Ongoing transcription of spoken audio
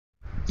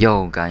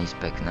Yo guys,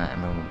 back in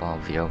another mobile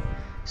video.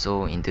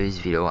 So in this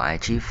video I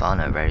actually found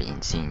a very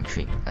insane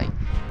trick. Like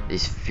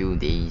these few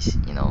days,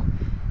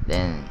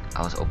 then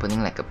I was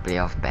opening like a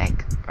playoff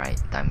pack, right,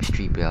 times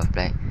 3 playoff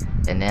pack,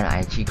 and then I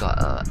actually got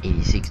a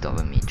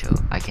 $86 major.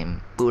 I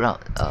can put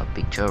out a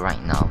picture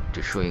right now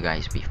to show you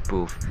guys with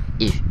proof.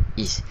 I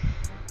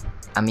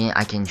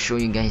can show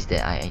you guys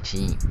that I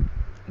actually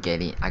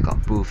get it. I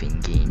got proof in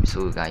game.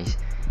 So guys,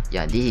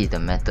 yeah, this is the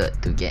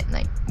method to get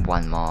like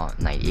one more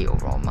 98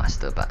 overall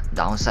master, but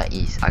downside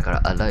is I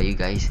gotta alert you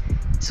guys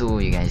so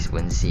you guys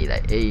won't see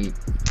like, hey,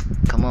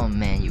 come on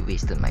man, you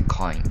wasted my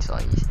coins or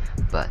this.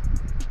 But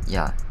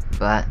yeah,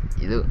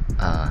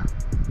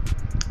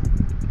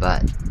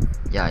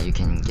 you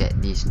can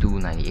get these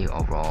 298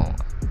 overall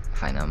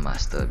final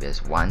master,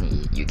 because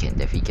one you can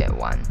definitely get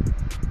one,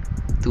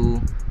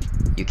 two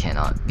you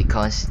cannot,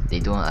 because they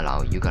don't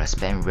allow. You gotta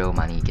spend real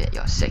money to get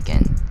your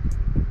second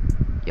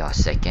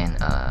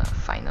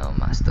final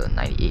master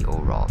 98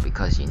 overall,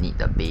 because you need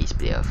the base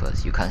player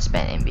first. You can't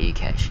spend NBA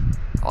cash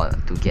or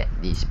to get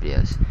these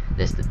players.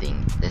 That's the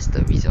thing, that's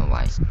the reason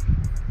why.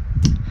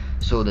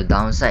 So the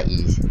downside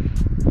is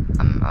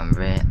I'm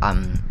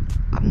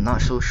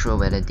not so sure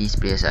whether these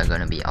players are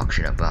gonna be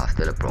auctionable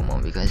after the promo,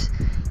 because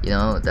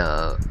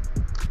the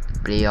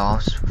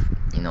playoffs,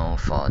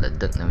 for the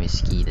Dirk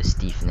Nowitzki, the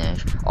Steve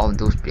Nash, all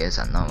those players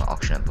are not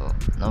auctionable.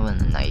 Not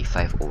even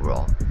 95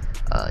 overall.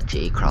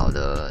 Jay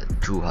Crowder,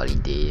 Drew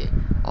Holiday,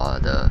 or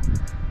the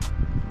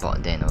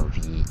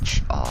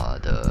Bogdanovic, or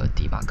the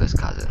DeMarcus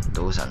Cousins,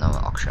 those are not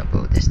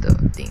auctionable. That's the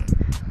thing.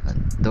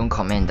 Don't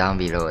comment down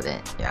below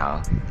that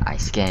I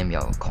scam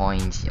your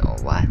coins or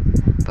what.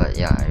 But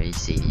yeah, I already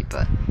said it.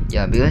 But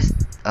yeah, because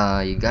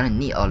you're gonna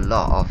need a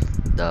lot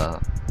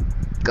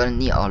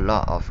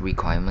of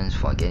requirements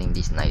for getting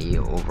these 98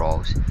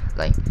 overalls.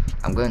 Like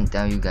I'm gonna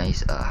tell you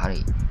guys how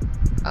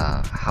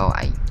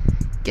I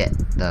get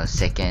the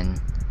second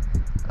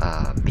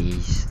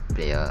base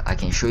player. I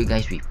can show you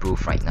guys with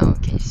proof right now. You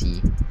can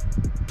see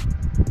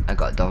I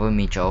got Donovan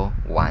Mitchell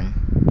 1.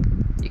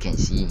 You can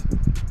see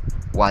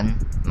 1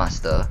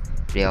 master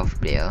playoff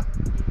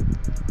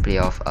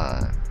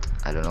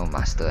I don't know,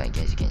 master, I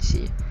guess you can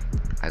see.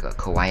 I got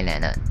Kawhi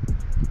Leonard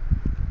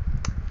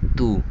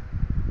 2.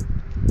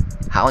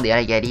 How did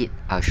I get it?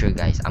 I'll show you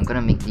guys. I'm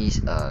gonna make this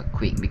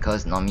quick,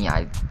 because normally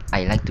I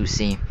like to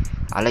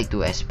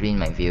explain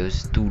my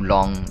videos too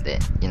long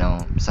that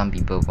some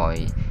people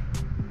probably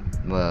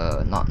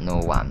will not know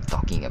what I'm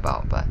talking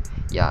about. But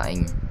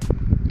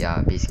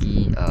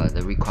basically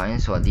the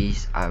requirements for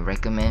this, I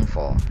recommend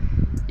for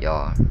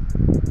your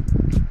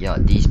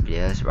these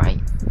players,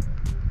 right?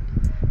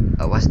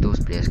 What's those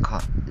players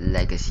called?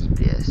 Legacy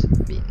players.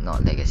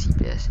 Not legacy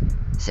players.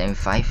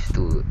 75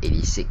 to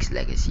 86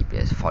 legacy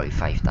players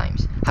 45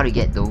 times. How to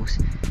get those?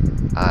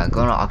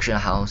 Go to auction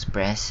house,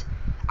 press.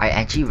 I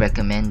actually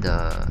recommend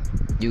the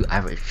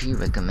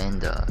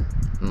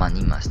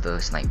money master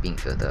sniping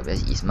filter,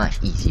 because it's much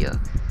easier.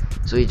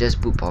 So you just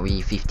put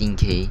probably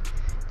 15k,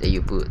 then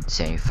you put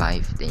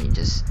 75, then you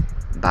just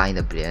buy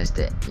the players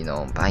that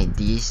buy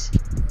this.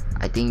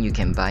 I think you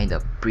can buy the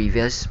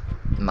previous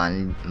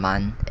month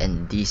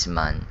and this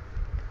month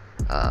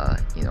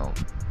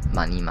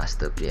money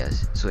master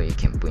players, so you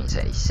can put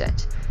inside these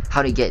sets.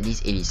 How to get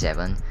this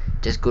 87?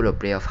 Just go to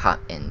Playoff Hub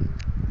and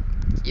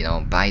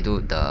buy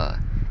the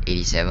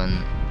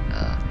 87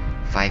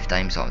 5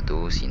 times of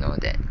those,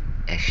 that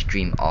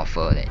extreme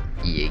offer that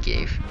EA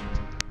gave,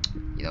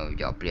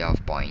 your playoff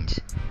points.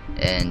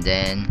 And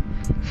then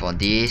for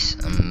this,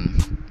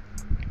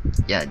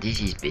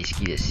 this is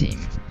basically the same.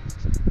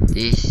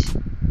 This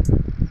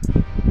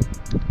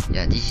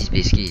is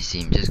basically the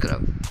same. Just go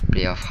to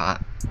Playoff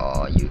Hub,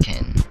 or you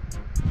can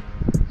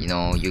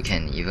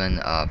even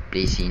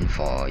place in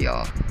for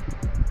your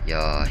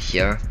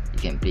here. You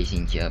can place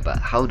in here. But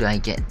how do I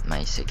get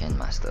my second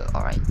master?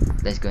 Alright,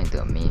 let's go into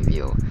the main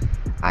video.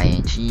 I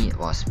actually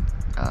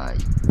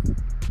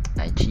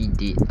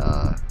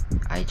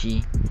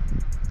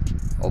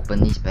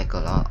open this pack a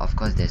lot. Of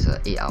course there's a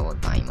 8-hour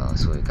timer,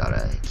 so you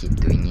gotta keep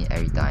doing it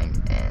every time.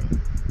 And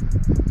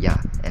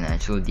and I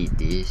also did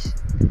this.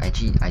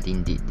 Actually I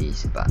didn't did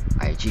this, but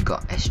I actually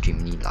got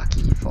extremely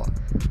lucky. For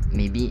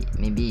maybe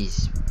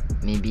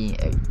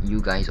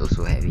you guys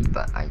also have it,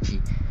 but I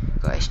actually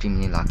got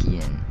extremely lucky,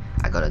 and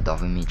I got a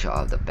Donovan Mitchell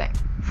out of the pack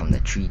from the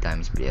 3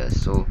 times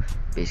players. So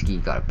basically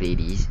you gotta play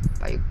this,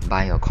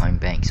 buy your coin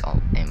packs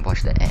and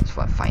watch the ads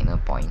for final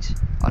points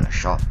on a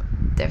shop.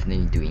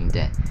 Definitely do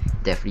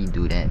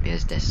that,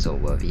 because that's so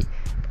worth it.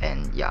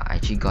 And I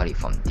actually got it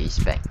from this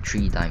pack,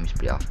 3 times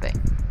playoff pack.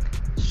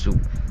 So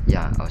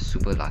I was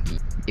super lucky.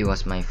 It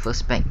was my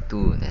first pack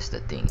too, that's the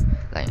thing.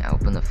 Like I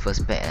opened the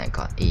first pack and I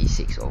got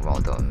 86 overall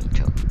Donovan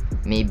Mitchell.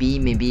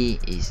 Maybe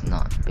it's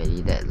not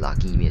really that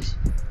lucky, because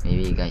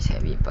maybe you guys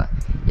have it, but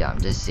I'm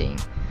just saying.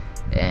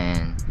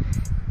 And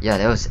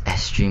that was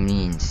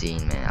extremely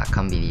insane, man. I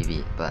can't believe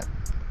it. But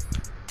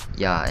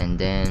and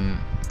then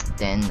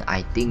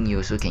I think you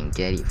also can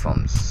get it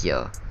from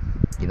here.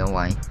 You know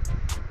why?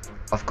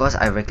 of course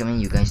I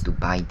recommend you guys to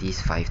buy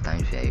this 5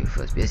 times value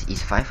first, because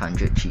it's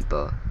 500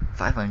 cheaper,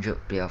 500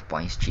 playoff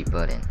points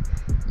cheaper than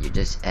you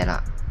just add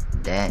up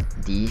that,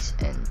 this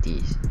and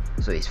this.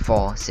 So it's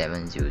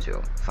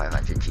 4700,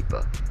 500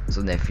 cheaper,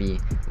 so definitely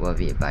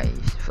worth it. Buy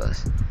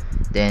first,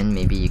 then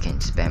maybe you can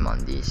spam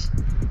on this.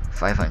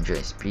 500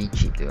 is pretty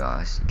cheap to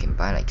us. You can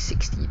buy like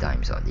 60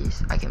 times on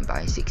this. I can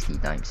buy 60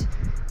 times.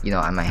 You know,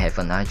 I might have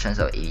another chance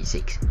of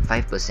 86.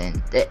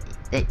 5%.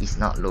 That is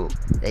not low.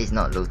 That is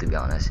not low, to be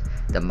honest.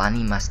 The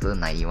Money Master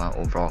 91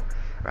 overall,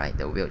 right?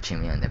 The Wilt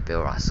Chamberlain and the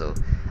Bill Russell.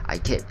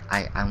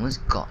 I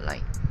almost got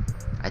like,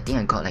 I think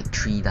I got like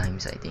 3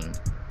 times. I think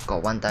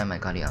got one time I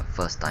got it on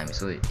first time.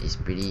 So it's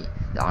pretty.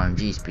 The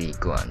RNG is pretty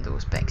good on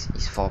those packs.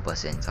 It's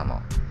 4%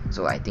 somehow.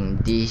 So I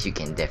think this you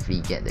can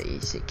definitely get the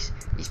A6.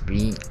 It's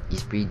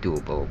pretty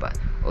doable, but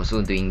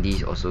also doing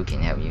this also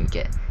can help you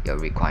get your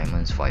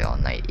requirements for your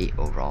 98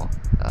 overall.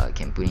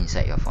 Can put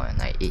inside for your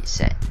 98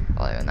 set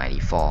or your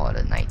 94 or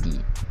the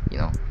 90, you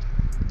know.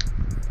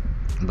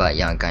 But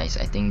yeah guys,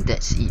 I think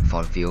that's it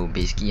for the video.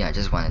 Basically I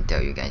just want to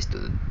tell you guys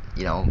to,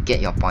 you know, get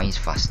your points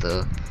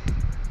faster,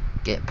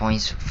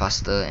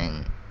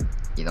 and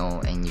you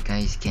know, and you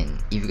guys can,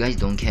 if you guys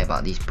don't care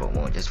about this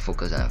promo, just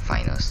focus on the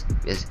finals,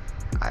 because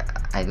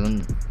I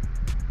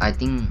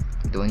think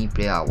the only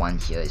player I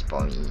want here is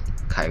probably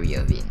Kyrie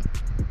Irving,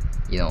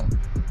 you know.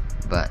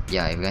 But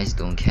yeah, if you guys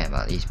don't care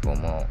about this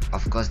promo,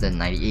 of course the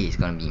 98 is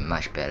gonna be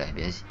much better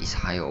because it's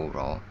higher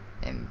overall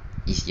and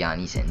it's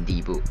Giannis and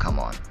D-Book, come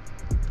on.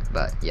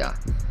 But yeah,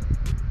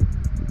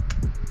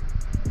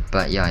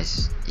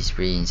 it's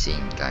pretty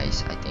insane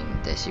guys. I think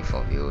that's it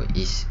for you.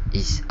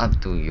 It's up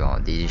to your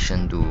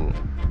decision to,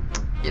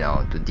 you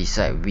know, to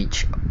decide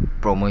which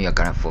promo you're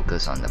gonna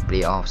focus on, the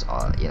playoffs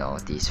or, you know,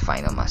 these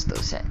final master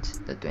sets,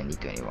 the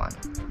 2021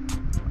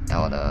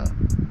 or the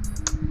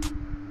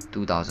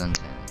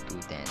 2010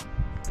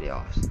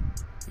 playoffs,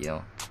 you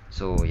know.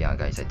 So yeah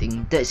guys, I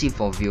think that's it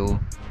for view.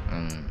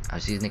 I'll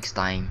see you next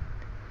time.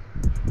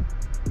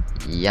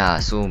 Yeah,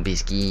 so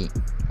basically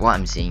what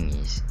I'm saying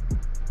is,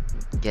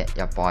 get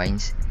your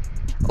points,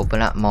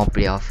 open up more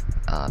playoff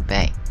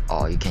pack,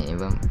 or you can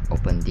even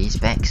open these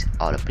packs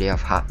or the playoff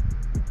hub,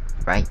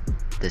 right?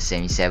 The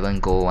 77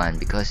 gold one,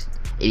 because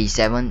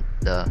 87,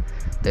 the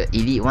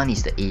elite one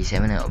is the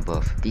 87 and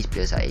above. These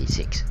players are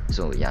 86.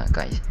 So yeah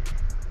guys,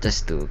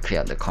 just to clear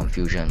up the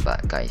confusion.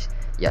 But guys,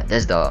 yeah,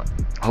 that's the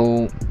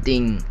whole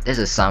thing, that's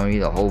a summary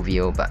of the whole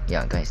video. But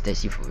yeah guys,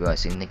 that's it for you. I'll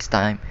see you next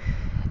time,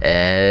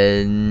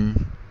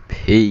 and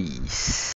peace.